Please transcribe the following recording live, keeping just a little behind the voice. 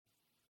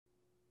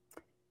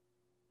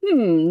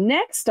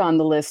Next on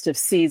the list of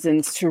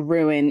seasons to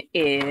ruin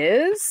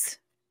is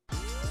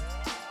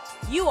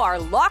You are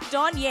Locked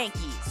On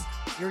Yankees,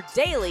 your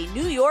daily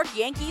New York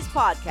Yankees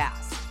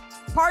podcast.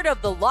 Part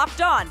of the Locked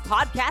On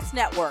Podcast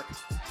Network.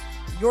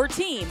 Your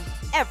team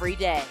every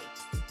day.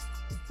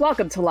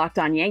 Welcome to Locked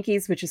On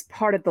Yankees, which is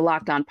part of the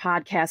Locked On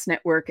Podcast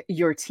Network,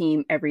 your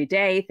team every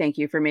day. Thank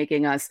you for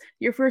making us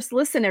your first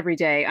listen every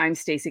day. I'm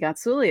Stacey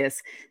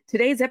Gotsoulias.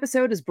 Today's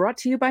episode is brought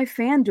to you by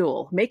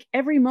FanDuel. Make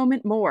every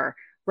moment more.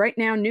 Right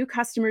now, new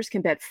customers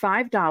can bet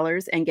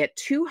 $5 and get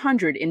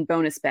 $200 in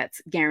bonus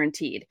bets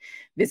guaranteed.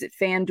 Visit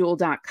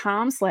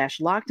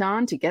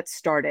fanduel.com/lockedon to get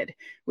started.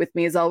 With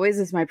me, as always,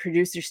 is my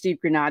producer, Steve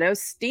Granado.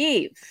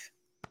 Steve.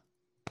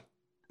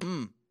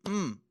 3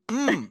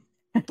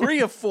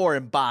 of 4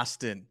 in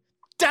Boston.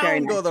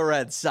 Down go the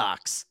Red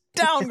Sox.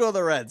 Down go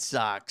the Red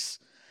Sox.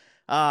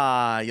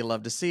 You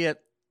love to see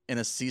it. In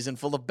a season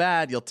full of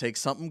bad, you'll take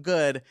something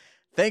good.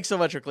 Thanks so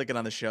much for clicking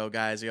on the show,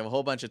 guys. We have a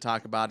whole bunch to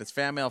talk about. It's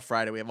Fan Mail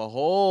Friday. We have a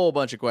whole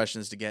bunch of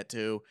questions to get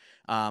to.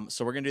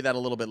 So we're going to do that a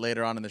little bit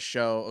later on in the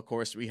show. Of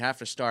course, we have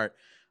to start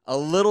a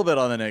little bit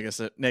on the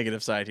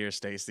negative side here,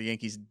 Stace. The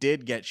Yankees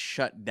did get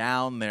shut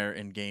down there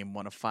in Game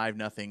 1, a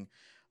 5-0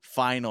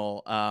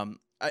 final.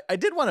 I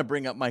did want to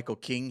bring up Michael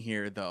King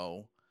here,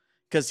 though,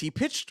 because he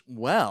pitched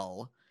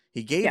well.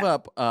 He gave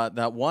up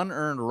that one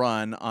earned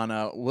run on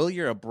a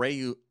Wilyer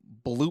Abreu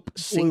bloop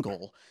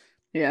single.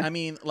 Yeah. I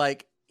mean,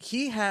 like,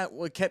 he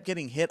kept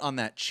getting hit on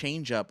that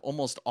changeup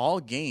almost all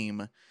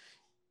game,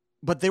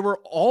 but they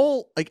were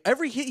all like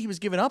every hit he was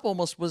giving up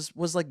almost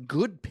was like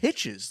good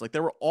pitches. Like they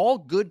were all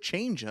good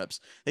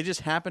changeups. They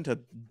just happened to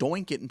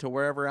doink it into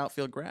wherever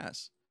outfield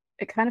grass.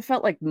 It kind of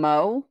felt like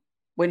Mo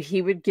when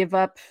he would give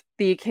up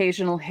the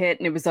occasional hit,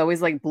 and it was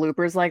always like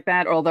bloopers like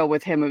that. Although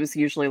with him, it was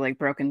usually like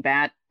broken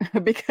bat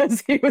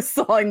because he was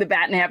sawing the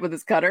bat in half with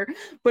his cutter.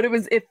 But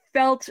it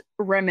felt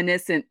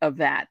reminiscent of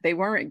that. They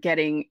weren't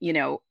getting,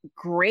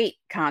 great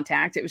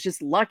contact. It was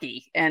just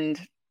lucky. And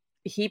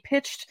he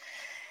pitched.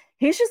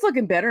 He's just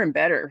looking better and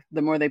better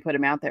the more they put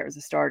him out there as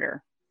a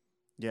starter.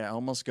 Yeah,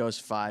 almost goes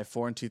 5,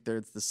 4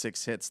 2/3, the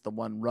 6 hits, the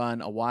 1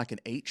 run, a walk, and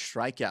 8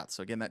 strikeouts.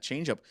 So again, that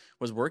changeup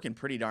was working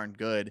pretty darn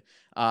good.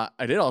 I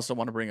did also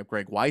want to bring up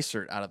Greg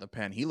Weissert out of the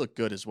pen. He looked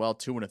good as well,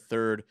 2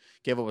 1/3,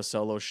 gave up a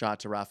solo shot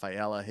to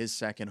Rafaela, his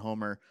second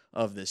homer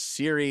of the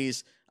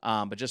series.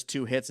 But just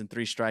 2 hits and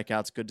 3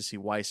 strikeouts. Good to see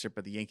Weissert,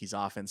 but the Yankees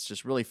offense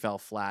just really fell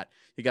flat.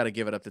 You got to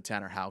give it up to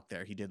Tanner Houck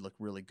there. He did look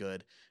really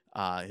good.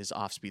 His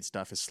off-speed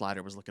stuff, his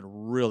slider was looking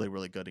really,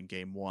 really good in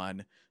Game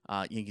 1.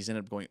 Yankees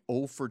ended up going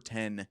 0 for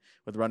 10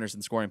 with runners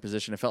in scoring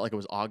position. It felt like it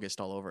was August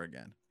all over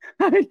again.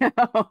 I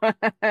know.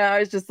 I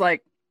was just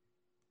like,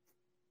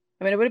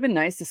 it would have been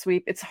nice to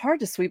sweep. It's hard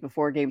to sweep a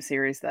 4-game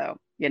series, though,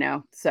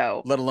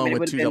 so. Let alone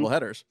with 2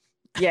 doubleheaders.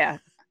 Yeah,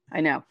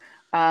 I know.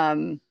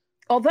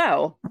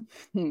 Although,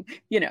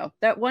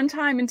 that one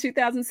time in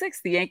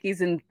 2006, the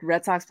Yankees and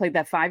Red Sox played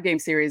that 5-game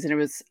series, and it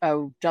was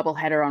a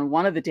doubleheader on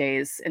one of the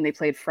days, and they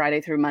played Friday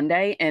through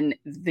Monday, and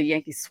the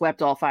Yankees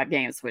swept all 5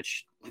 games,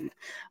 which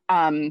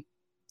it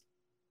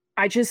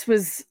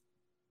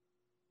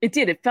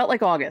felt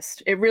like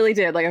August. It really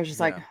did. Like, I was just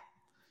like,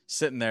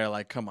 sitting there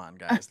like, come on,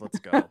 guys, let's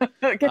go.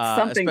 Get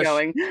something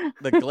going.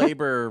 The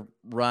Glaber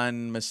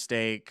run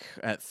mistake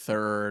at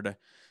third.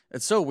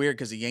 It's so weird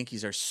because the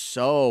Yankees are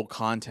so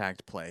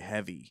contact play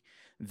heavy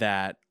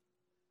that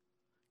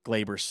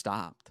Glaber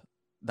stopped.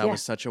 That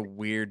was such a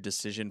weird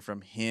decision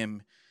from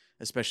him,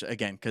 especially,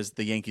 again, because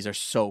the Yankees are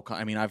so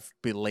I've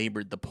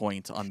belabored the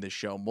point on this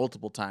show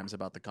multiple times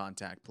about the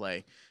contact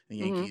play. The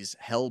Yankees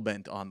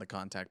hell-bent on the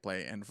contact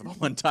play, and for the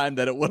one time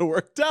that it would have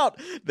worked out,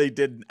 they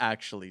didn't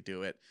actually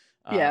do it.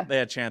 They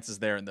had chances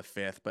there in the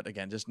 5th, but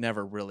again, just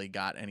never really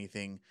got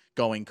anything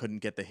going. Couldn't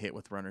get the hit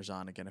with runners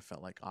on. Again, it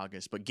felt like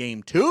August. But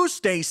Game 2,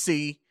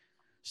 Stacey,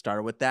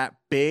 started with that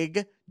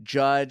big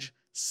Judge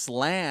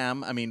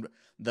slam. I mean,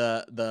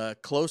 the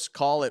close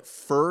call at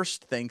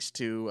first, thanks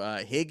to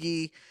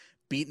Higgy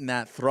beating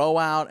that throw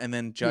out, and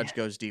then Judge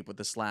goes deep with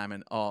the slam,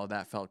 and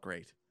that felt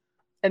great.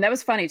 And that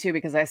was funny, too,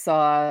 because I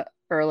saw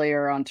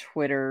earlier on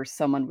Twitter,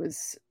 someone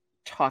was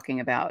talking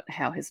about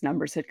how his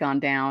numbers had gone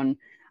down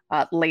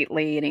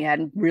lately, and he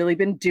hadn't really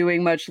been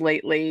doing much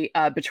lately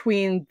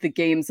between the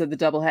games of the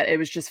doubleheader. It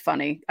was just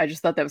funny. I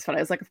just thought that was funny.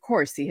 I was like, of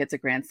course he hits a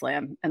grand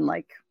slam and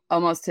like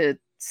almost to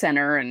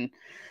center and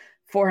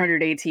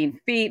 418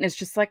 feet. And it's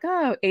just like,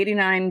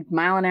 89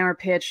 mile an hour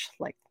pitch,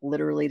 like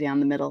literally down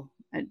the middle.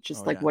 And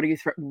just what are you,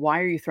 why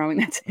are you throwing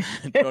that to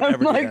Don't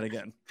ever do that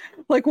again.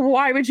 Like,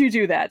 why would you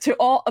do that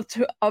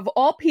of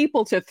all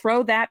people to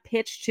throw that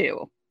pitch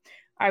to?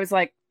 I was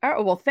like,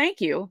 oh, well,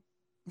 thank you.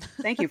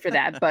 Thank you for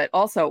that. But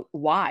also,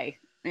 why?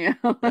 Yeah,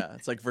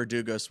 it's like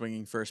Verdugo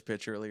swinging first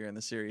pitch earlier in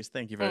the series.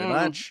 Thank you very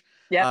much.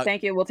 Yeah,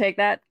 thank you. We'll take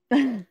that.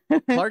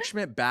 Clark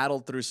Schmidt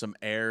battled through some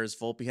errors.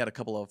 Volpe had a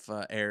couple of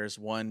errors,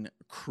 one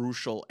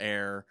crucial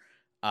error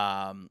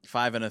 5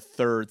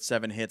 1/3,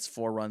 7 hits,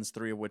 4 runs,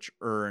 3 of which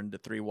earned,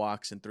 3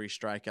 walks and 3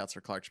 strikeouts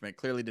for Clark Schmidt.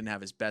 Clearly didn't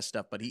have his best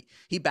stuff, but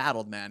he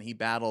battled, man. He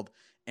battled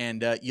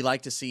And you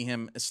like to see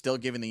him still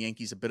giving the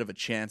Yankees a bit of a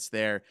chance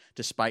there,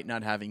 despite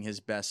not having his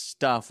best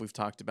stuff. We've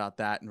talked about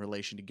that in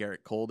relation to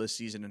Garrett Cole this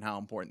season and how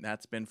important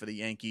that's been for the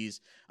Yankees.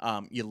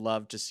 You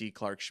love to see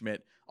Clark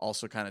Schmidt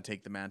also kind of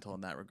take the mantle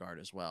in that regard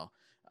as well.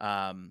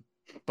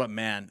 But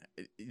man,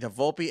 the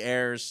Volpe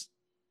errors,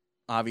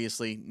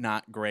 obviously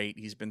not great.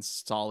 He's been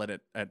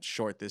solid at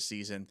short this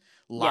season.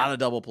 A lot of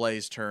double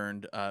plays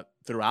turned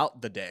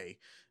throughout the day.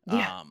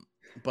 Yeah.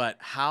 But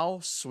how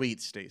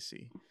sweet,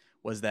 Stacey,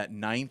 was that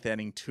 9th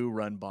inning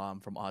 2-run bomb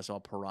from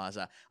Oswald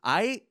Peraza.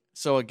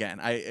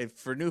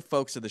 For new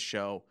folks of the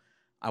show,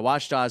 I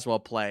watched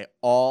Oswald play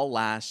all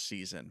last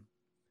season.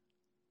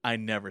 I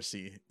never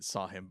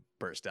saw him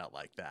burst out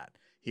like that.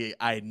 He's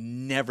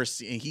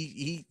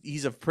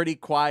a pretty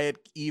quiet,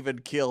 even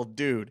kill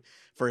dude.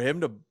 For him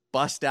to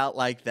bust out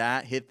like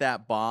that, hit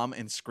that bomb,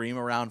 and scream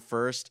around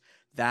first,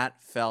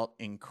 that felt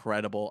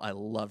incredible. I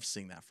loved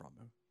seeing that from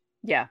him.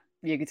 Yeah,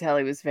 you could tell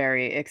he was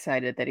very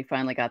excited that he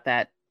finally got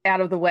that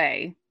out of the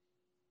way.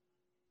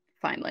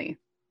 Finally.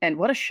 And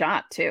what a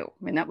shot, too.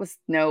 I mean, that was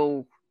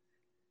that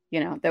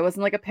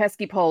wasn't like a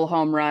pesky pole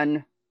home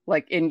run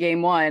like in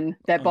game 1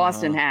 that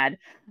Boston had.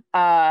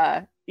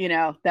 That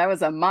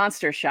was a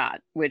monster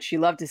shot, which you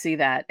love to see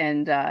that.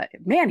 And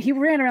man, he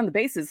ran around the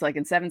bases like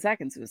in 7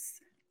 seconds. It was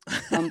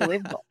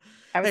unbelievable.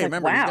 I was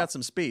remember, wow. He's got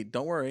some speed.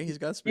 Don't worry, he's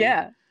got speed.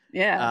 Yeah.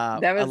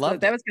 That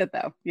was good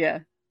though. Yeah.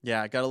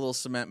 Yeah, got a little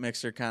cement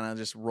mixer, kind of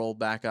just rolled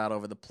back out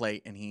over the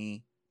plate, and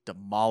he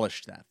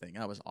demolished that thing.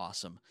 That was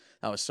awesome.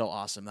 That was so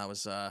awesome. That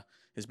was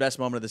his best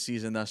moment of the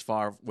season thus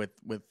far with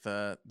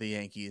the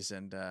Yankees,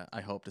 and I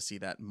hope to see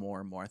that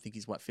more and more. I think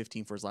he's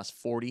 15 for his last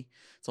 40.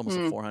 It's almost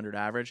a 400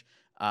 average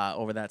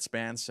over that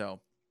span. So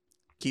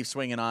keep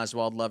swinging,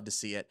 Oswald. Love to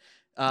see it.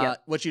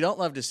 What you don't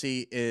love to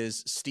see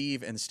is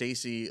Steve and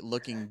Stacey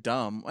looking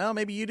dumb. Well,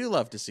 maybe you do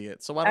love to see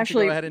it. So why don't you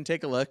go ahead and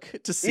take a look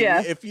to see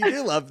if you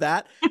do love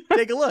that.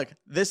 Take a look.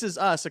 This is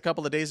us a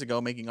couple of days ago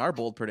making our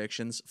bold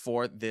predictions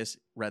for this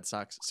Red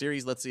Sox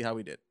series. Let's see how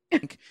we did.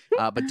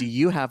 But do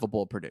you have a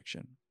bold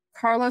prediction?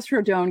 Carlos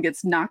Rodon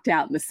gets knocked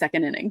out in the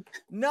 2nd inning.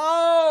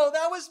 No,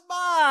 that was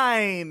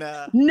mine.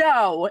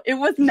 No, it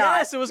was not.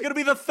 Yes, it was going to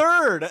be the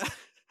 3rd.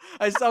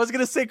 I was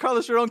going to say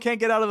Carlos Rodon can't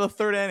get out of the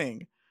 3rd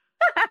inning.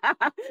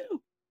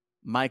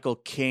 Michael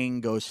King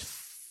goes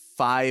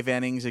 5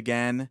 innings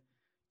again,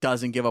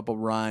 doesn't give up a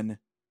run,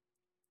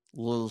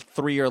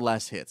 3 or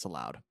less hits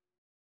allowed.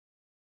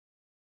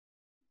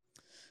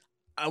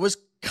 I was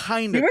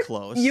kind of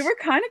close. You were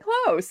kind of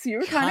close.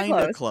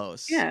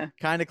 Yeah.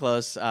 Kind of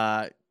close.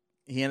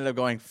 He ended up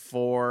going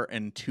 4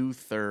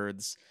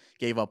 2/3,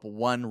 gave up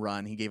 1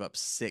 run. He gave up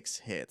 6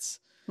 hits.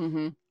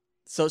 Mm-hmm.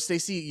 So,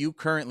 Stacey, you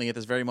currently, at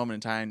this very moment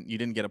in time, you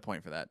didn't get a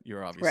point for that. You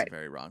were obviously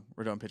very wrong.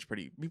 Rodon pitched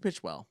you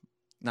pitched well.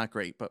 Not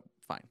great, but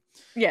fine.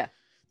 Yeah.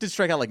 Did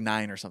strike out like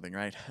 9 or something,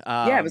 right?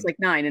 It was like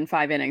 9 in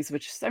 5 innings,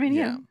 which, I mean,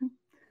 yeah.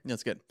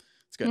 That's good.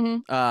 It's good.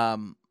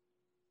 Mm-hmm.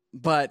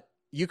 But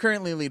you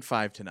currently lead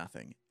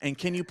 5-0. And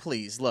can you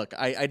please, look,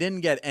 I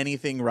didn't get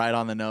anything right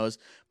on the nose,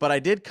 but I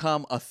did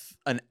come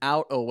an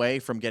out away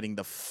from getting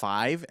the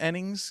 5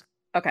 innings.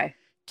 Okay.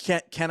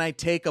 Can I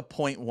take a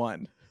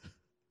 0.1?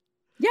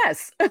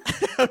 Yes.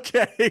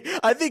 Okay.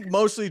 I think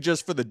mostly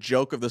just for the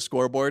joke of the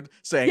scoreboard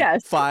saying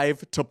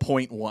 5 to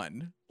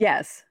 0.1.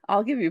 Yes.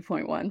 I'll give you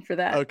 0.1 for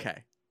that.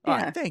 Okay. All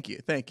right. Thank you.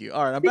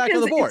 All right. I'm back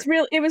on the board.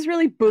 It was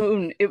really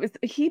Boone.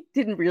 He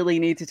didn't really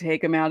need to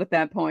take him out at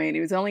that point.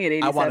 He was only at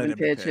 87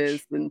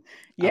 pitches. And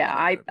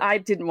I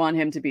didn't want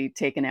him to be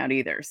taken out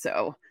either.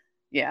 So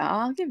yeah,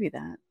 I'll give you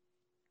that.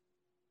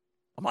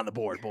 I'm on the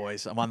board,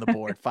 boys. I'm on the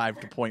board. 5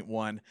 to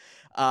 0.1.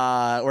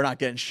 We're not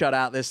getting shut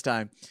out this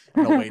time.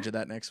 I'll wager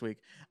that next week.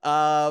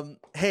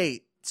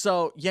 Hey,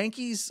 so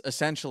Yankees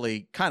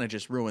essentially kind of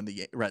just ruined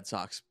the Red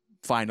Sox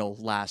final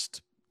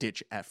last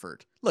ditch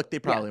effort. Look, they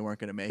probably weren't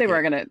going to make it. They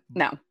weren't going to,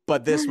 no.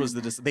 But this was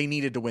they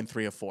needed to win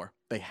 3 of 4.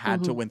 They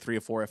had to win 3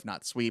 of 4, if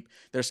not sweep.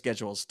 Their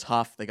schedule is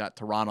tough. They got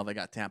Toronto. They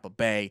got Tampa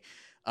Bay.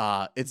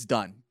 It's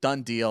done.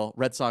 Done deal.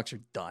 Red Sox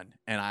are done.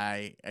 And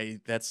I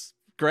that's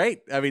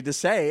great. I mean, to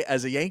say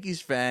as a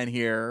Yankees fan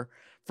here,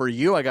 for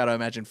you, I got to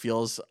imagine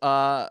feels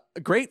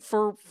great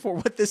for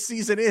what this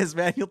season is,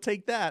 man. You'll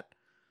take that.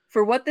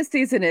 For what this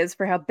season is,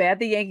 for how bad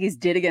the Yankees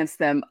did against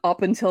them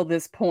up until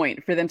this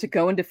point, for them to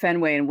go into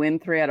Fenway and win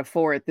 3 out of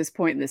 4 at this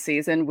point in the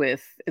season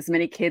with as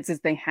many kids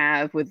as they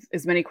have, with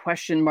as many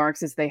question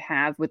marks as they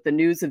have, with the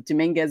news of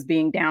Dominguez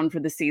being down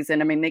for the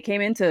season. I mean, they came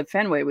into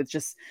Fenway with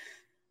just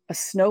a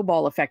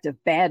snowball effect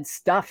of bad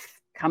stuff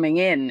coming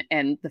in.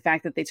 And the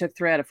fact that they took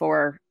 3 out of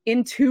 4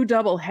 in 2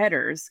 double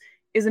headers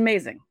is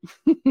amazing.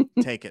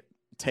 Take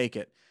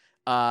it.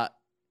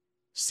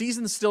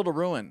 Season's still to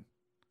ruin.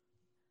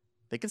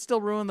 They can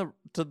still ruin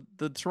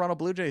the Toronto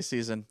Blue Jays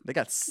season. They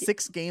got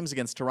 6 games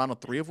against Toronto,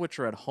 3 of which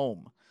are at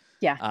home.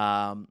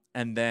 Yeah.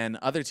 And then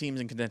other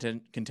teams in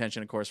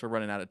contention, of course, we're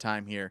running out of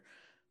time here.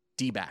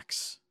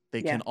 D-backs.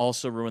 They can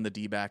also ruin the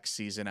D-backs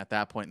season at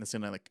that point. And it's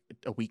in like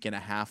a week and a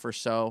half or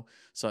so.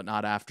 So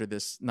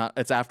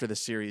it's after the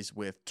series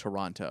with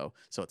Toronto.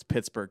 So it's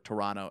Pittsburgh,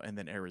 Toronto, and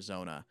then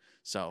Arizona.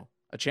 So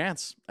a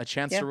chance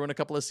Yeah. to ruin a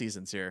couple of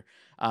seasons here.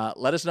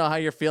 Let us know how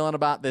you're feeling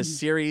about this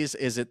series.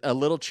 Is it a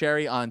little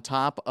cherry on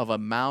top of a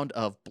mound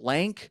of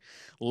blank?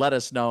 Let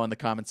us know in the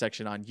comment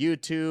section on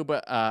YouTube.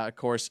 Of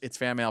course, it's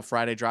Fan Mail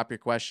Friday. Drop your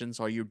questions,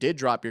 or you did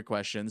drop your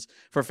questions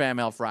for Fan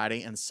Mail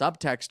Friday, and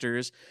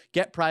subtexters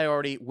get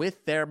priority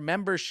with their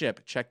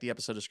membership. Check the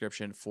episode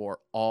description for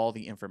all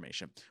the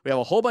information. We have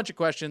a whole bunch of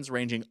questions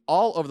ranging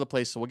all over the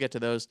place, so we'll get to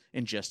those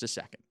in just a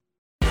second.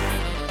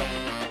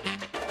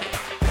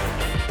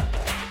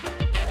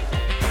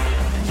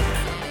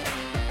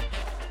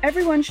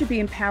 Everyone should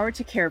be empowered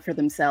to care for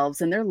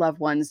themselves and their loved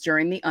ones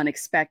during the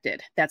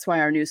unexpected. That's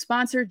why our new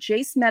sponsor,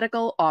 Jace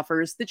Medical,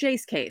 offers the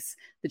Jace Case.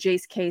 The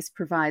Jace Case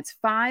provides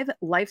 5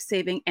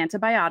 life-saving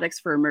antibiotics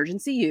for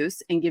emergency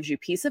use and gives you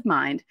peace of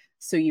mind,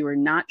 so you are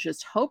not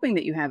just hoping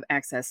that you have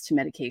access to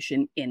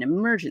medication in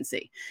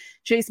emergency.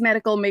 Jace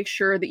Medical makes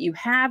sure that you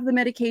have the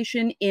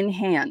medication in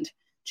hand.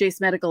 Jace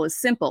Medical is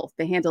simple.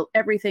 They handle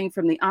everything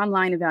from the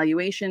online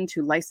evaluation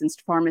to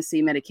licensed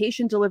pharmacy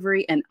medication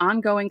delivery and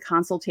ongoing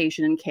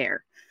consultation and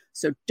care.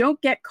 So don't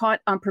get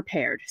caught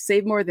unprepared.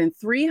 Save more than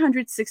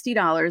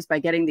 $360 by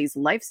getting these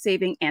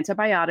life-saving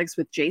antibiotics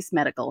with Jace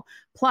Medical,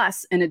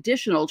 plus an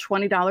additional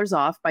 $20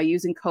 off by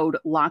using code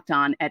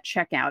LOCKEDON at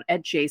checkout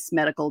at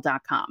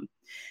jacemedical.com.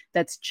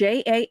 That's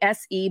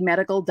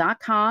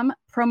JASEmedical.com,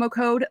 promo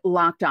code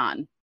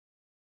LOCKEDON.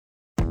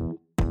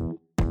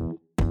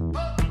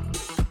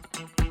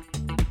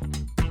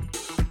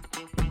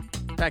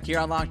 Back here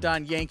on Locked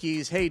On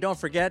Yankees. Hey, don't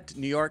forget,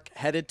 New York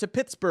headed to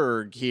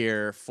Pittsburgh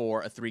here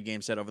for a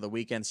 3-game set over the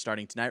weekend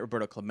starting tonight.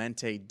 Roberto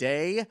Clemente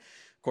Day. Of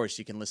course,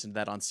 you can listen to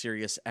that on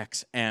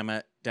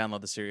SiriusXM.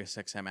 Download the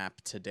SiriusXM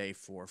app today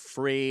for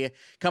free.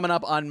 Coming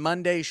up on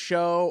Monday's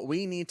show,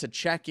 we need to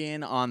check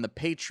in on the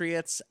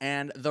Patriots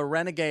and the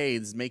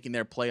Renegades making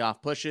their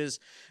playoff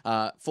pushes.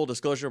 Full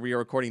disclosure, we are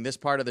recording this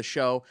part of the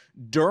show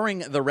during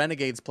the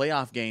Renegades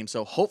playoff game,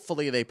 so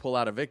hopefully they pull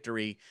out a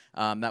victory.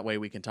 That way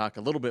we can talk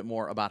a little bit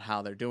more about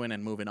how they're doing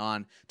and moving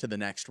on to the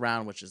next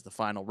round, which is the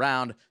final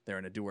round. They're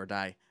in a do or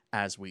die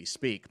as we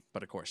speak.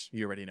 But of course,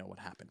 you already know what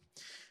happened.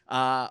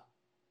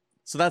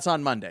 So that's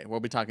on Monday. We'll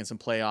be talking some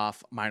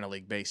playoff minor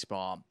league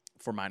baseball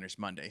for Miners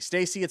Monday.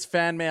 Stacy, it's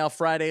Fan Mail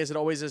Friday, as it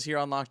always is here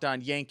on Locked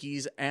On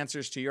Yankees.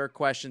 Answers to your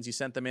questions. You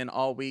sent them in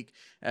all week,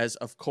 as,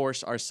 of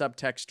course, our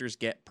subtexters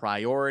get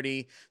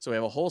priority. So we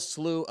have a whole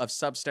slew of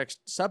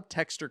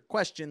subtexter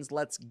questions.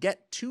 Let's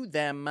get to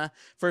them.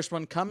 First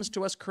one comes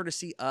to us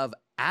courtesy of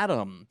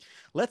Adam.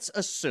 Let's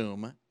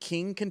assume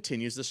King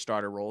continues the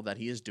starter role that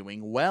he is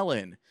doing well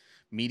in.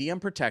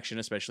 Medium protection,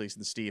 especially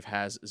since Steve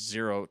has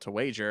 0 to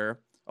wager.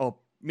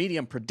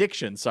 Medium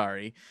prediction,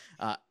 sorry.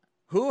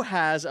 Who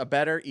has a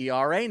better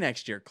ERA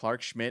next year,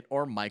 Clark Schmidt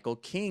or Michael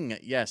King?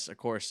 Yes, of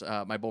course,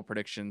 my bold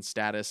prediction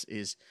status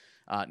is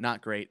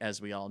not great,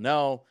 as we all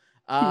know.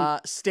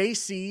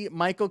 Stacy,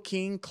 Michael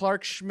King,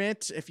 Clark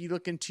Schmidt, if you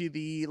look into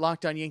the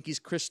Locked On Yankees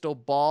crystal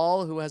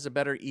ball, who has a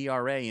better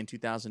ERA in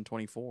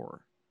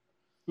 2024?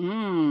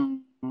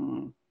 I'm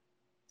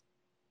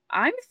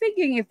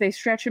thinking if they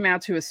stretch him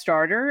out to a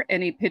starter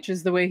and he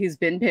pitches the way he's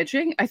been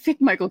pitching, I think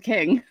Michael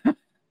King.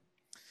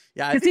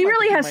 Yeah, because he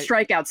really has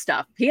strikeout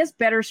stuff. He has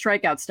better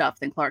strikeout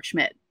stuff than Clark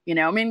Schmidt. You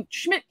know, I mean,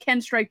 Schmidt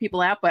can strike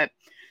people out, but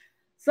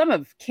some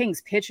of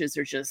King's pitches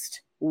are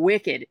just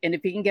wicked. And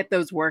if he can get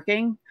those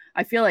working,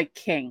 I feel like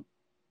King.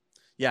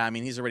 Yeah, I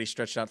mean, he's already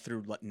stretched out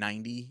through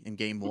 90 in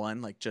game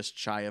 1, like just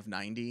shy of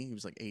 90. He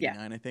was like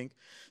 89, I think.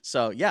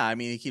 So, yeah, I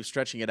mean, he keeps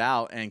stretching it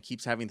out and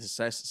keeps having the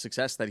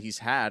success that he's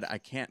had. I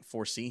can't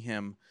foresee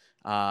him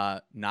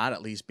not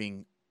at least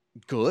being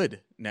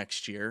good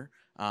next year.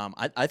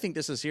 I think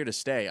this is here to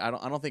stay. I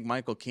don't think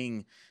Michael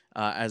King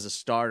as a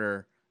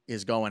starter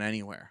is going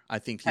anywhere. I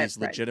think he's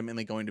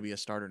legitimately going to be a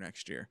starter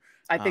next year.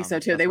 I think so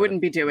too. They wouldn't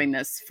be doing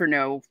this for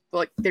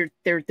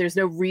there's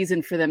no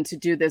reason for them to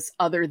do this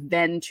other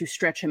than to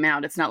stretch him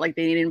out. It's not like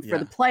they need him for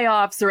the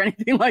playoffs or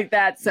anything like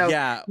that. So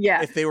yeah.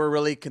 If they were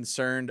really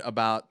concerned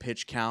about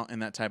pitch count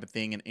and that type of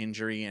thing and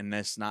injury and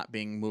this not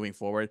being moving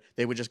forward,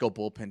 they would just go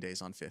bullpen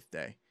days on 5th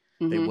day.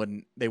 Mm-hmm.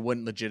 They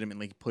wouldn't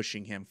legitimately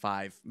pushing him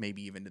 5,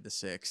 maybe even to the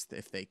 6th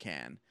if they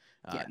can.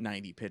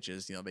 90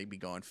 pitches, they'd be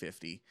going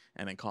 50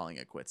 and then calling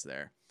it quits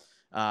there.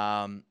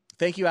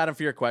 Thank you, Adam,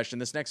 for your question.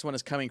 This next one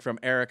is coming from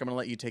Eric. I'm going to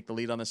let you take the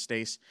lead on this,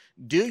 Stace.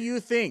 Do you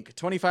think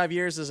 25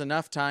 years is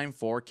enough time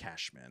for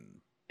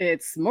Cashman?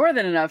 It's more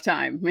than enough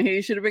time.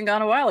 He should have been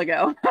gone a while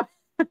ago.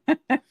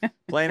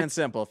 Plain and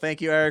simple.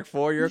 Thank you, Eric,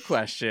 for your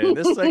question.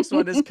 This next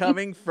one is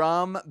coming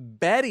from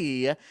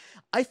Betty.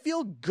 I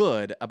feel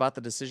good about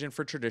the decision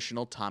for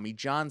traditional Tommy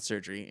John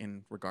surgery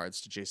in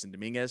regards to Jason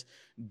Dominguez.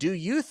 Do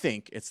you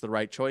think it's the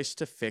right choice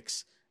to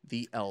fix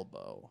the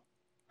elbow?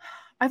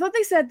 I thought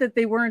they said that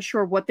they weren't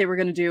sure what they were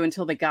going to do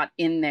until they got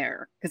in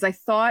there. Because I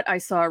thought I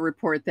saw a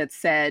report that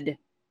said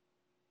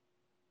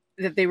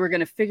that they were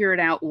going to figure it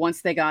out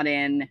once they got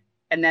in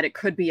and that it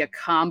could be a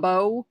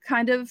combo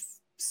kind of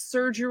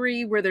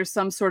surgery where there's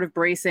some sort of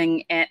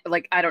bracing. And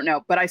I don't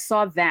know. But I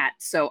saw that.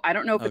 So I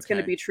don't know if it's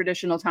going to be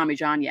traditional Tommy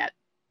John yet.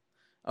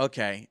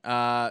 Okay.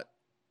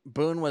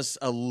 Boone was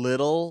a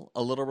little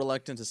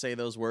reluctant to say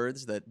those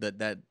words that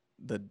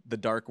the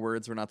dark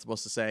words we're not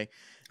supposed to say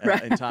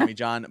Right. in Tommy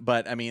John.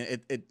 But I mean,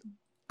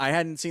 I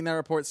hadn't seen that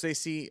report,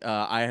 Stacey.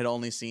 I had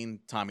only seen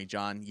Tommy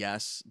John.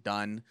 Yes,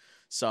 done.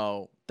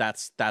 So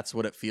that's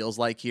what it feels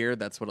like here.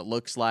 That's what it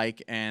looks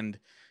like. And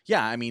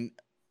yeah, I mean,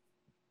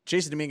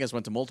 Jason Dominguez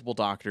went to multiple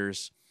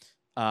doctors.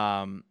 They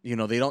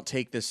don't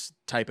take this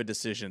type of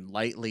decision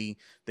lightly.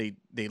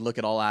 They look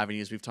at all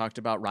avenues. We've talked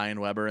about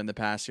Ryan Weber in the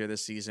past year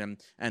this season,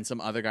 and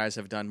some other guys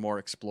have done more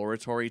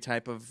exploratory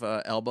type of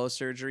elbow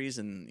surgeries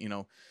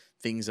and,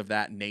 things of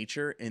that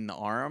nature in the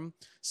arm.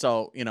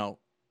 So,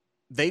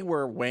 they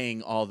were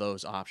weighing all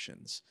those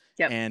options.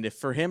 Yep. And if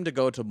for him to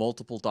go to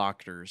multiple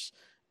doctors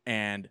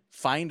and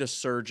find a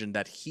surgeon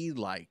that he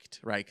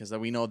liked, right? Because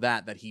we know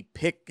that he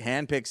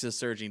handpicks his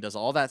surgeon, does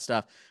all that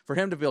stuff. For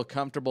him to feel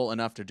comfortable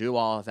enough to do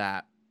all of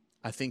that,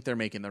 I think they're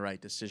making the right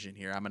decision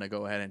here. I'm going to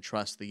go ahead and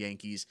trust the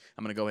Yankees.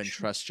 I'm going to go ahead and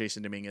trust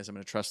Jason Dominguez. I'm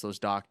going to trust those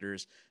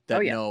doctors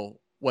that know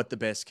what the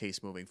best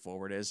case moving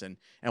forward is and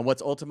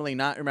what's ultimately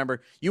not.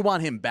 Remember, you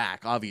want him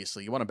back,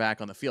 obviously. You want him back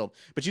on the field,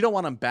 but you don't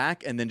want him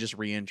back and then just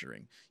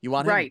re-injuring. You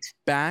want him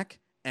back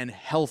and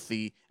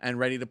healthy and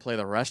ready to play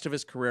the rest of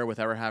his career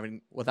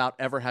without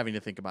ever having to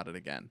think about it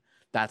again.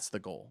 That's the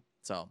goal.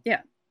 So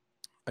yeah,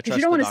 because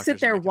you don't want to sit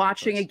there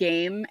watching a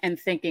game and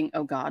thinking,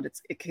 "Oh God,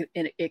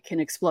 it can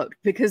explode."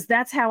 Because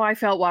that's how I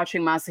felt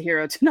watching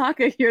Masahiro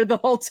Tanaka here the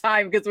whole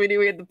time, because we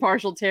knew he had the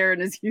partial tear in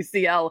his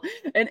UCL,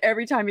 and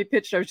every time he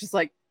pitched, I was just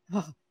like,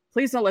 "Oh,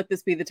 please don't let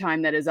this be the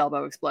time that his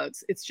elbow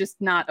explodes." It's just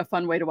not a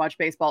fun way to watch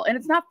baseball, and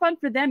it's not fun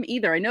for them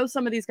either. I know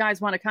some of these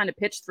guys want to kind of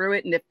pitch through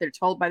it, and if they're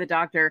told by the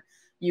doctor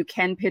you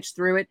can pitch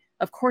through it,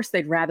 of course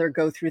they'd rather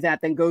go through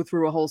that than go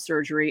through a whole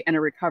surgery and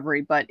a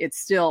recovery. But it's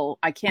still,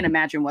 I can't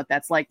imagine what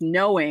that's like,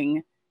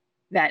 knowing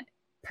that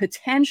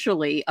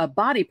potentially a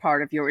body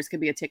part of yours could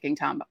be a ticking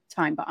time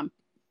bomb.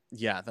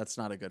 Yeah, that's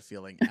not a good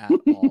feeling at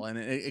all. And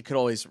it could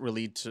always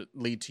lead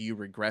to you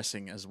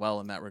regressing as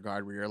well in that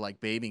regard, where you're like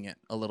babying it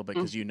a little bit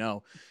because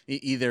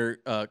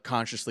either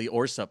consciously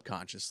or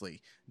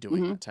subconsciously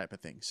doing that type of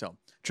thing. So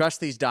trust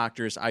these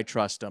doctors. I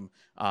trust them.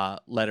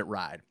 Let it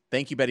ride.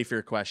 Thank you, Betty, for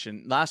your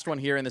question. Last one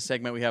here in the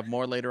segment. We have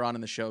more later on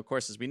in the show. Of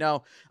course, as we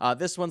know,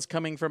 this one's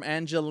coming from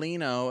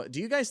Angelino. Do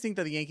you guys think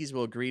that the Yankees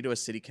will agree to a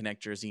City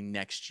Connect jersey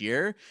next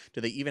year?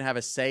 Do they even have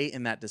a say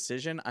in that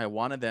decision? I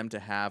wanted them to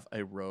have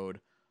a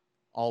road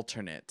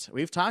alternate.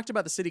 We've talked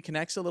about the City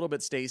Connects a little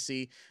bit,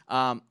 Stacey.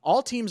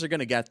 All teams are going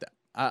to get them.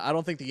 I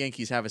don't think the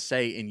Yankees have a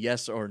say in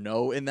yes or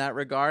no in that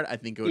regard. I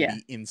think it would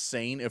be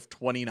insane if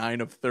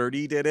 29 of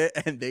 30 did it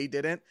and they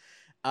didn't.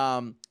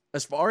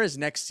 As far as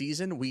next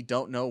season, we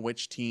don't know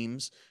which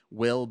teams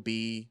will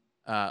be.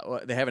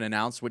 They haven't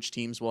announced which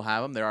teams will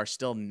have them. There are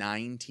still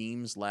 9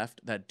 teams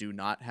left that do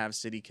not have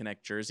City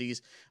Connect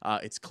jerseys.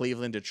 It's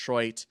Cleveland,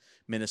 Detroit,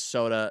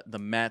 Minnesota, the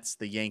Mets,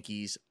 the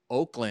Yankees,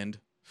 Oakland,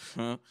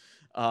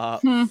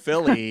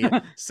 Philly,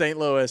 St.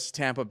 Louis,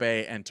 Tampa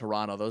Bay, and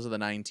Toronto. Those are the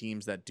 9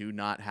 teams that do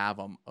not have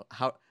them.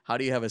 How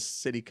do you have a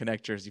City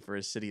Connect jersey for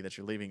a city that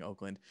you're leaving,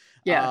 Oakland?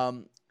 Yeah.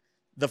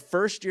 The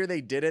first year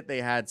they did it,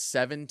 they had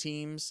 7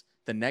 teams.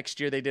 The next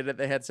year they did it,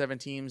 they had 7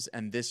 teams,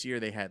 and this year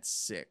they had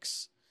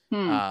 6.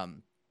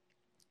 Pardon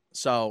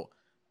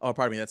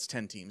me, that's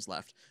 10 teams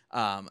left.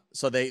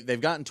 So they've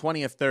gotten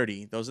 20 of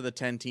 30. Those are the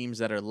 10 teams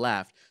that are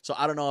left. So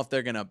I don't know if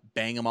they're going to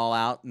bang them all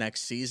out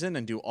next season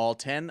and do all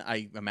 10.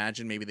 I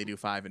imagine maybe they do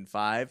 5 and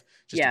 5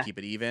 just to keep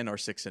it even, or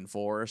 6 and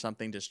 4 or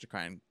something, just to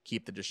try and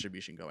keep the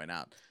distribution going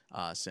out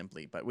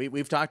simply. But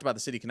we've talked about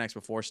the City Connects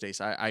before, Stace.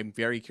 I'm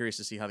very curious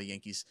to see how the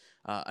Yankees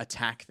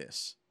attack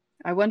this.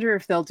 I wonder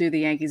if they'll do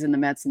the Yankees and the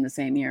Mets in the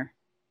same year.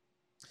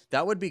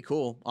 That would be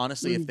cool.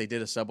 Honestly, if they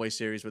did a Subway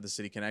Series with the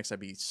City Connects, I'd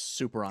be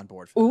super on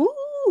board for that.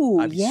 Ooh,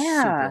 I'd be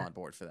super on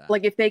board for that.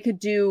 Like if they could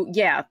do,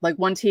 like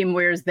one team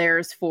wears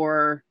theirs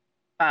for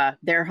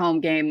their home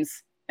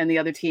games and the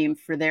other team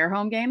for their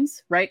home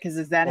games, right? Because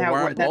is that how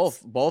it works?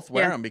 Both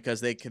wear them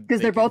because they could.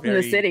 Because they're both in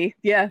the city.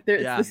 Yeah,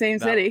 it's the same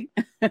city.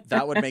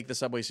 That would make the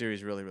Subway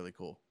Series really, really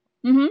cool.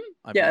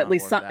 Yeah, at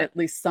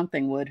least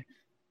something would.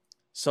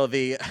 So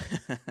hey,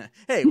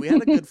 we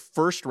had a good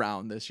first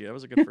round this year. That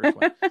was a good first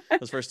one.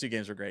 Those first 2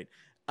 games were great.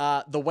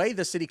 The way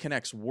the City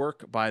Connects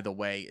work, by the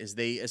way, is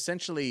they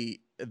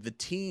essentially, the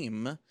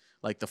team,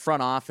 like the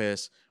front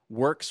office,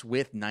 works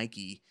with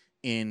Nike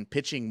in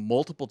pitching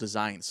multiple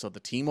designs. So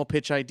the team will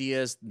pitch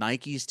ideas,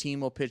 Nike's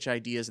team will pitch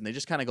ideas, and they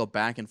just kind of go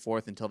back and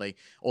forth until they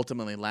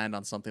ultimately land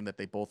on something that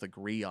they both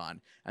agree on.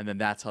 And then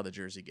that's how the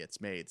jersey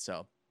gets made.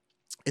 So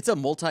it's a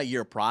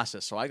multi-year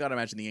process. So I got to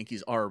imagine the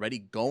Yankees are already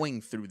going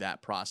through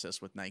that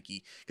process with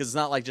Nike, because it's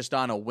not like just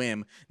on a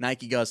whim.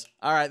 Nike goes,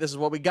 all right, this is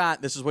what we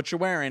got. This is what you're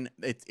wearing.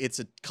 It's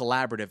a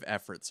collaborative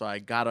effort. So I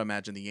got to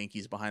imagine the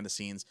Yankees behind the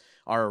scenes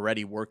are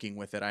already working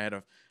with it. I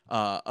had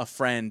a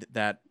friend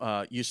that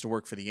used to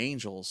work for the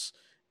Angels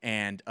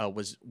and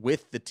was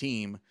with the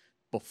team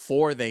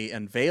before they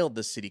unveiled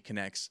the City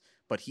Connects,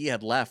 but he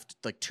had left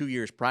like 2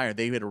 years prior.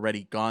 They had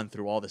already gone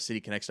through all the City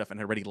Connect stuff and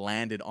had already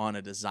landed on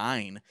a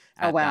design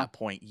at that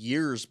point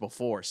years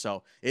before.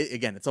 So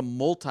again, it's a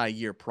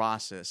multi-year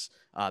process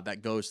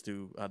that goes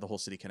through the whole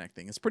City Connect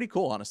thing. It's pretty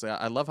cool, honestly.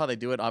 I love how they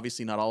do it.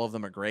 Obviously, not all of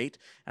them are great,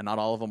 and not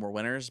all of them were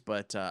winners,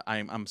 but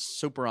I'm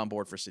super on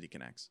board for City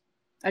Connects.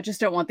 I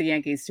just don't want the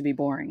Yankees to be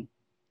boring,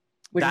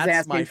 which That's is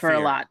asking for a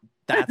lot.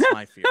 That's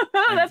my fear.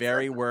 I'm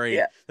very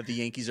worried that the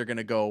Yankees are going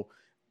to go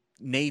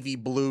navy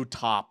blue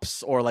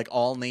tops or like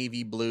all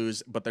navy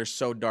blues, but they're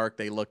so dark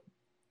they look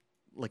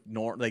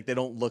like they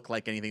don't look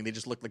like anything. They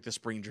just look like the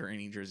spring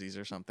training jerseys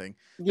or something.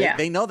 Yeah.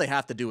 They know they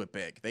have to do it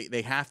big.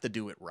 They have to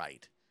do it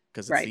right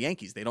because it's the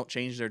Yankees. They don't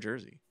change their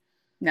jersey.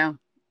 No.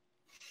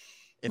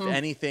 If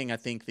anything, I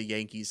think the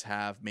Yankees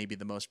have maybe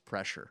the most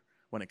pressure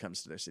when it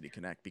comes to their City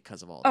Connect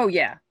because of all that. Oh,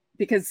 yeah.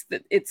 Because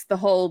it's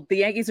the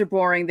Yankees are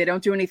boring. They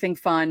don't do anything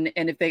fun.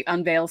 And if they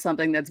unveil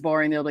something that's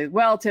boring, they'll be,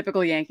 well,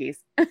 typical Yankees.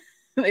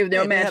 They have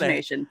no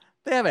imagination.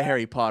 They have a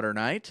Harry Potter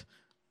night.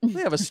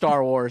 They have a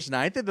Star Wars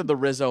night. They did the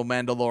Rizzo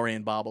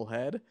Mandalorian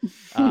bobblehead.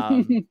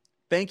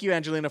 Thank you,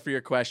 Angelina, for your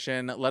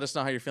question. Let us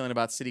know how you're feeling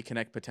about City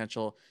Connect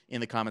potential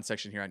in the comment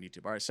section here on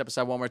YouTube. All right, step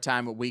aside one more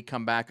time. When we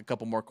come back, a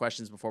couple more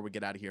questions before we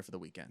get out of here for the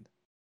weekend.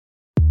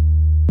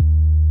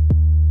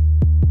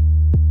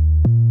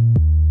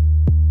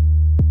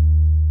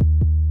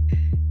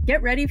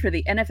 Get ready for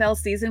the NFL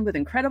season with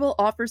incredible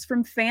offers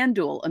from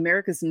FanDuel,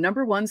 America's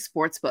 #1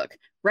 sportsbook.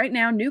 Right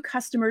now, new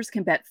customers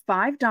can bet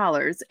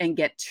 $5 and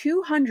get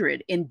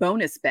 $200 in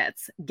bonus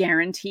bets,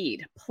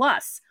 guaranteed.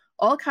 Plus,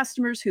 all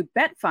customers who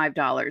bet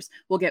 $5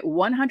 will get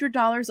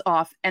 $100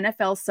 off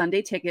NFL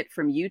Sunday Ticket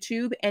from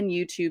YouTube and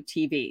YouTube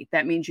TV.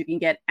 That means you can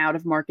get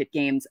out-of-market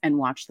games and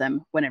watch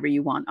them whenever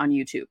you want on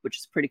YouTube, which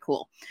is pretty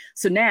cool.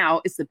 So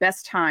now is the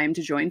best time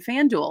to join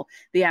FanDuel.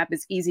 The app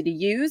is easy to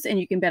use, and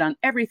you can bet on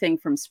everything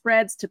from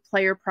spreads to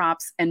player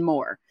props and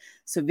more.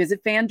 So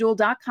visit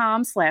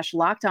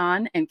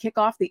FanDuel.com/lockedon and kick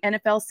off the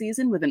NFL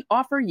season with an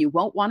offer you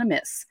won't want to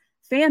miss.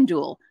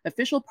 FanDuel,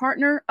 official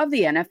partner of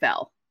the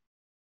NFL.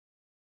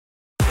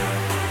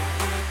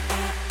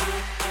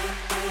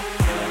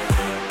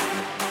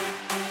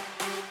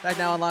 Back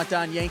now on Locked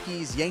On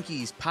Yankees.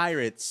 Yankees,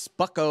 Pirates,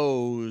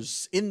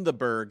 Buccos in the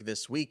Berg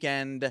this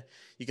weekend.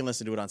 You can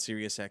listen to it on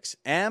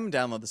SiriusXM.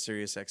 Download the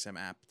SiriusXM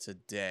app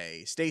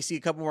today. Stacy, a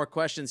couple more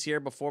questions here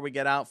before we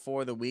get out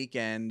for the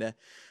weekend.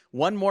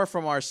 One more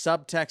from our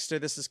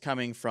subtexter. This is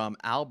coming from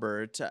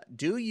Albert.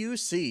 Do you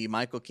see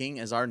Michael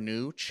King as our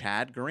new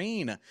Chad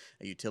Green, a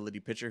utility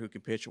pitcher who can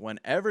pitch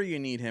whenever you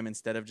need him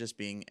instead of just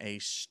being a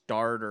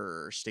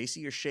starter? Stacy,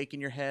 you're shaking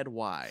your head.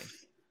 Why?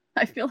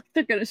 I feel like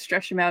they're going to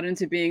stretch him out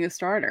into being a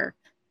starter.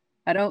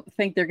 I don't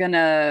think they're going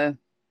to,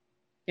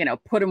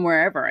 put him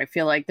wherever. I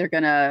feel like they're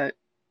going to,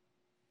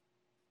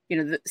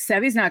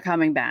 Sevy's not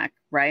coming back,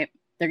 right?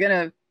 They're going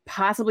to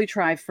possibly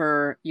try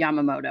for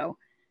Yamamoto.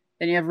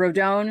 Then you have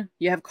Rodon,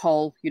 you have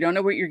Cole. You don't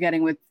know what you're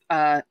getting with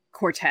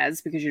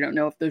Cortez because you don't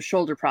know if those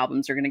shoulder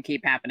problems are going to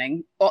keep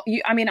happening. Well,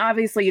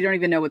 obviously you don't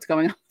even know what's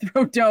going on with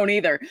Rodon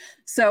either.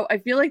 So I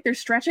feel like they're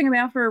stretching him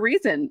out for a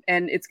reason,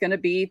 and it's going to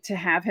be to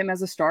have him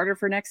as a starter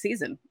for next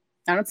season.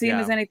 I don't see him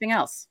as anything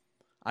else.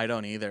 I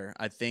don't either.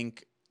 I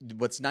think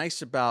what's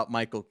nice about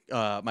Michael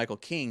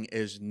King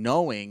is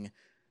knowing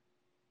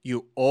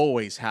you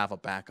always have a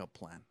backup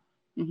plan.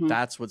 Mm-hmm.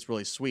 That's what's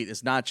really sweet.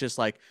 It's not just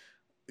like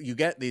you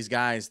get these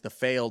guys, the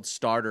failed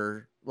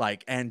starter,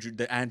 like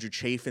the Andrew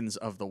Chafins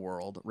of the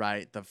world,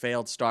 right? The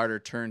failed starter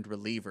turned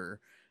reliever.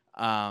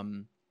 But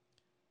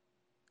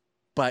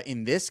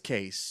in this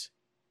case,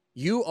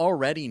 you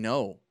already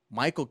know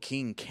Michael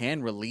King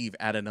can relieve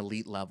at an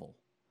elite level.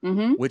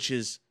 Mm-hmm. Which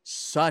is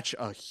such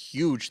a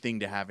huge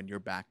thing to have in your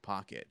back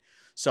pocket.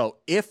 So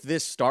if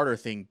this starter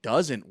thing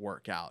doesn't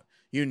work out,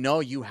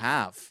 you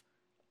have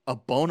a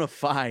bona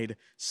fide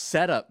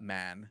setup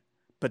man,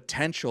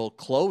 potential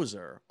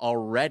closer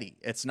already.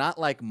 It's not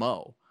like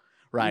Mo,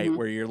 right? Mm-hmm.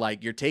 Where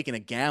you're taking a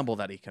gamble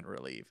that he can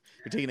relieve.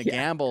 You're taking a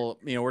gamble.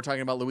 We're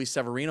talking about Luis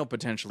Severino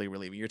potentially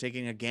relieving. You're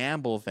taking a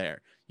gamble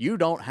there. You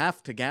don't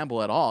have to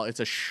gamble at all. It's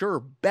a sure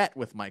bet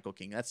with Michael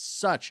King. That's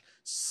such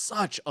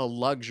a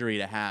luxury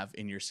to have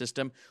in your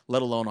system,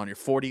 let alone on your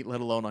 40, let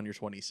alone on your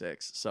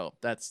 26. So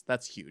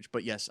that's huge.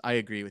 But yes, I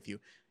agree with you.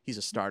 He's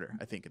a starter,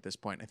 I think, at this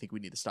point. I think we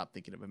need to stop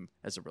thinking of him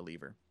as a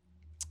reliever.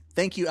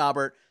 Thank you,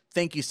 Albert.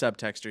 Thank you,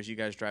 subtexters. You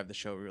guys drive the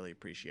show. We really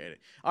appreciate it.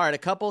 All right, a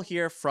couple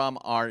here from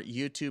our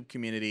YouTube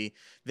community.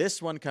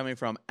 This one coming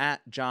from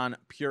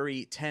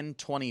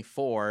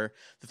 @JohnPuri1024.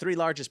 The three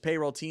largest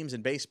payroll teams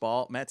in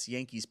baseball, Mets,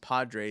 Yankees,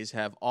 Padres,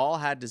 have all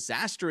had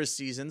disastrous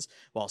seasons,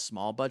 while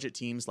small budget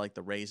teams like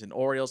the Rays and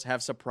Orioles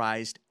have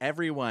surprised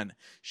everyone.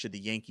 Should the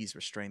Yankees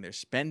restrain their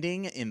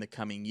spending in the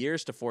coming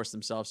years to force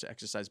themselves to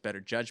exercise better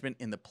judgment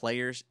in the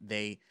players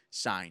they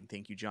sign?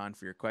 Thank you, John,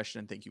 for your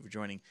question. Thank you for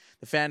joining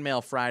the Fan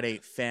Mail Friday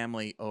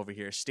family over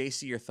here.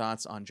 Stacy, your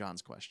thoughts on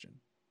John's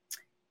question?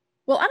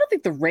 Well, I don't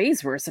think the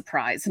Rays were a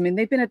surprise. I mean,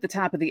 they've been at the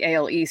top of the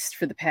AL East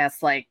for the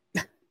past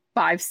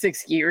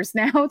 5-6 years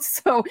now.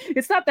 So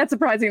it's not that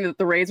surprising that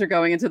the Rays are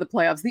going into the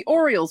playoffs. The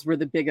Orioles were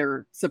the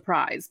bigger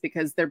surprise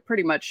because they're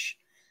pretty much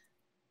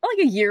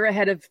like a year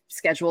ahead of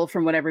schedule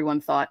from what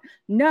everyone thought.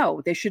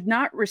 No, they should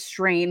not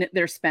restrain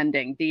their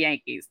spending, the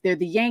Yankees. They're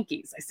the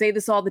Yankees. I say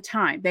this all the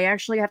time. They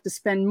actually have to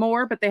spend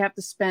more, but they have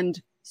to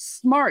spend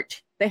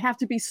smart. They have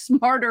to be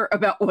smarter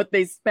about what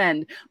they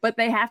spend, but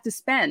they have to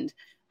spend.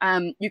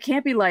 You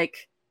can't be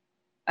like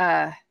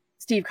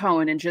Steve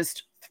Cohen and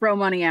just throw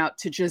money out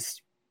to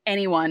just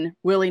anyone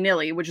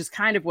willy-nilly, which is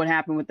kind of what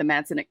happened with the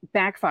Mets, and it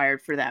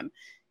backfired for them.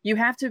 You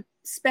have to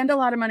spend a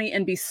lot of money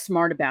and be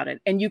smart about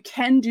it, and you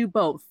can do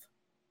both.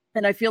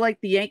 And I feel like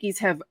the Yankees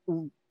have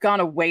gone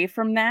away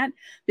from that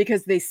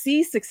because they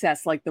see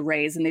success like the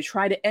Rays and they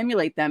try to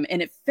emulate them,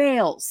 and it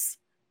fails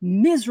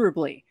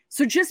miserably.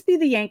 So just be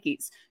the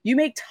Yankees. You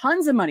make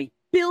tons of money,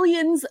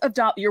 billions of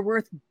dollars. You're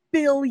worth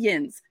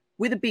billions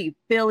with a B,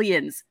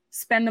 billions.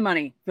 Spend the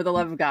money for the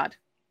love of God.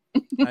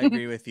 I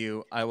agree with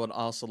you. I would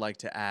also like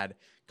to add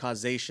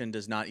causation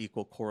does not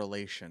equal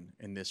correlation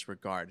in this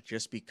regard.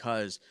 Just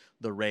because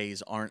the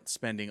Rays aren't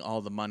spending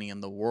all the money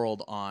in the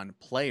world on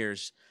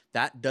players,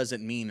 that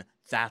doesn't mean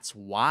that's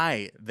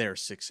why they're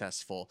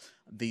successful.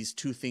 These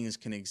two things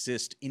can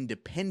exist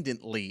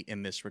independently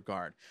in this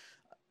regard.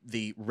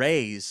 The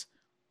Rays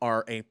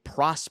are a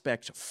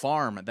prospect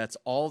farm. That's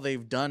all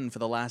they've done for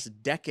the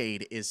last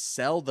decade is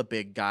sell the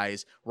big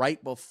guys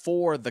right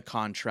before the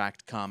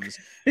contract comes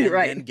and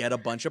Right. then get a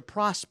bunch of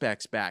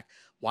prospects back.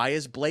 Why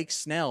is Blake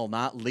Snell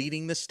not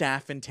leading the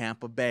staff in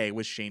Tampa Bay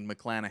with Shane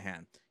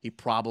McClanahan? He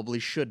probably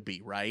should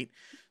be, right?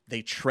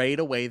 They trade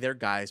away their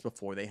guys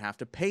before they have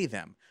to pay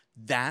them.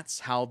 That's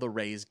how the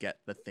Rays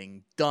get the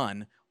thing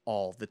done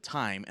all the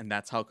time. And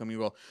that's how come you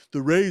go,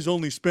 the Rays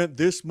only spent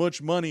this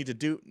much money to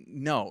do.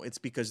 No, it's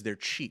because they're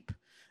cheap.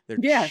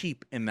 They're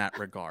cheap in that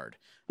regard.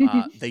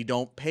 They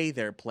don't pay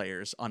their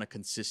players on a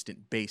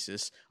consistent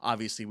basis.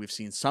 Obviously, we've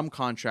seen some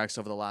contracts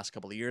over the last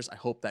couple of years. I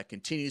hope that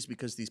continues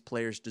because these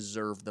players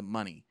deserve the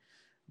money.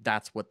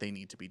 That's what they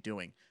need to be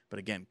doing. But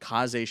again,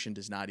 causation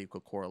does not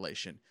equal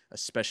correlation,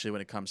 especially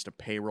when it comes to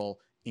payroll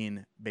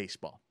in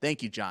baseball.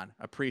 Thank you, John.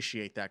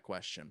 Appreciate that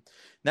question.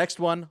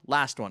 Next one,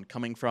 last one,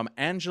 coming from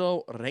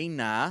Angelo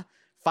Reina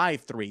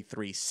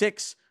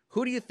 5336.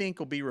 Who do you think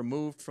will be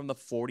removed from the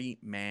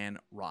 40-man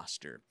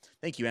roster?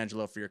 Thank you,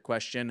 Angelo, for your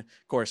question.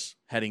 Of course,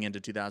 heading into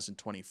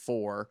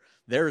 2024,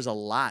 there is a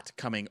lot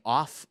coming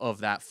off of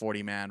that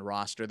 40-man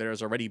roster. There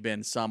has already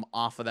been some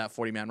off of that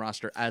 40-man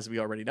roster, as we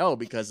already know,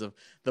 because of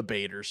the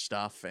Bader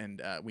stuff.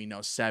 And we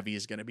know Sevy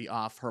is going to be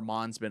off.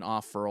 Herman's been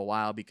off for a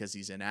while because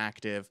he's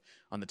inactive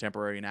on the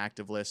temporary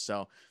inactive list.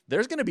 So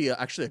there's going to be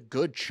actually a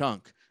good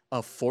chunk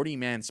of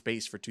 40-man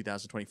space for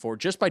 2024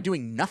 just by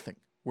doing nothing,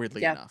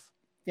 weirdly enough.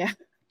 Yeah.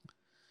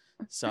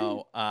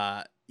 So,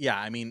 yeah,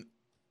 I mean,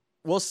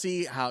 we'll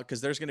see how,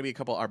 because there's going to be a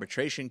couple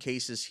arbitration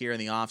cases here in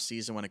the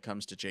offseason when it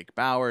comes to Jake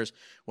Bauers,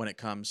 when it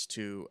comes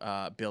to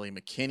Billy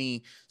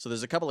McKinney. So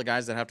there's a couple of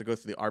guys that have to go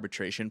through the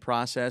arbitration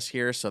process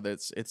here. So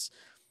that's it's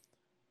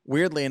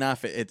weirdly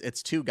enough,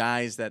 it's two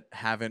guys that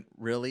haven't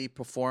really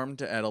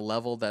performed at a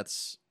level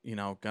that's, you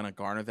know, going to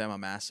garner them a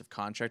massive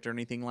contract or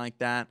anything like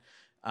that.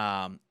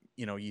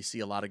 You know, you see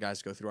a lot of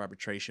guys go through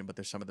arbitration, but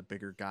there's some of the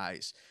bigger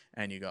guys,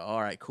 and you go,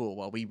 all right, cool.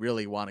 Well, we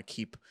really want to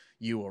keep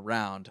you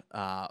around.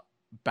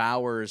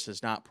 Bauers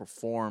has not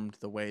performed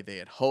the way they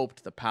had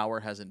hoped. The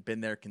power hasn't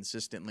been there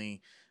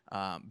consistently.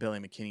 Billy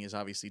McKinney has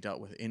obviously dealt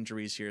with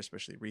injuries here,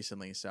 especially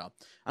recently. So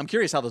I'm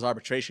curious how those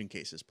arbitration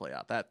cases play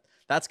out.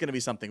 That's going to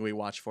be something we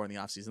watch for in the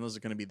offseason. Those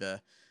are going to be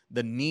the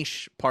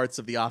niche parts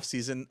of the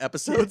offseason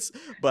episodes,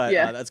 but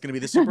that's going to be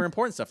the super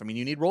important stuff. I mean,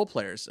 you need role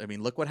players. I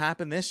mean, look what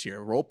happened this year.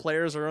 Role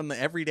players are in the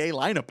everyday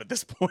lineup at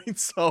this point.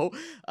 So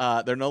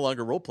they're no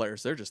longer role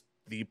players. They're just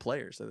the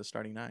players. They're the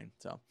starting nine.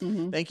 So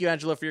thank you,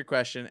 Angela, for your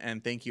question.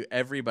 And thank you,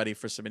 everybody,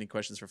 for submitting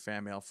questions for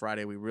Fan Mail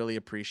Friday. We really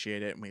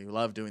appreciate it. And we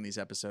love doing these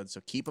episodes. So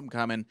keep them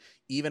coming.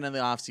 Even in the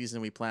offseason,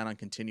 we plan on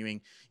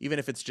continuing. Even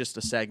if it's just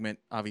a segment,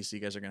 obviously,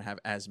 you guys are going to have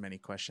as many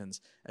questions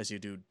as you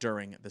do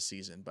during the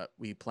season. But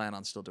we plan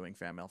on still doing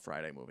Fan Mail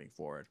Friday moving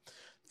forward.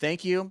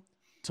 Thank you.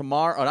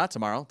 Not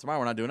tomorrow. Tomorrow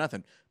we're not doing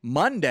nothing.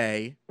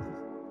 Monday,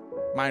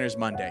 Miners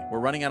Monday. We're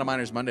running out of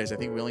Miners Mondays. I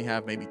think we only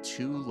have maybe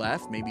 2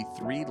 left, maybe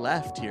 3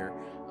 left here.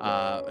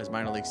 As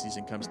minor league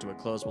season comes to a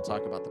close, we'll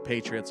talk about the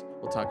Patriots.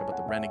 We'll talk about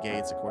the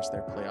Renegades. Of course,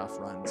 their playoff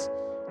runs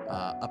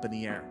up in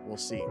the air. We'll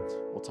see.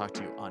 We'll talk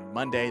to you on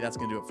Monday. That's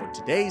going to do it for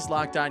today's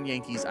Locked On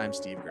Yankees. I'm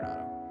Steve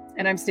Granado.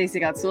 And I'm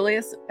Stacey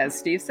Gotsoulias. As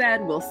Steve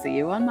said, we'll see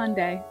you on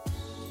Monday.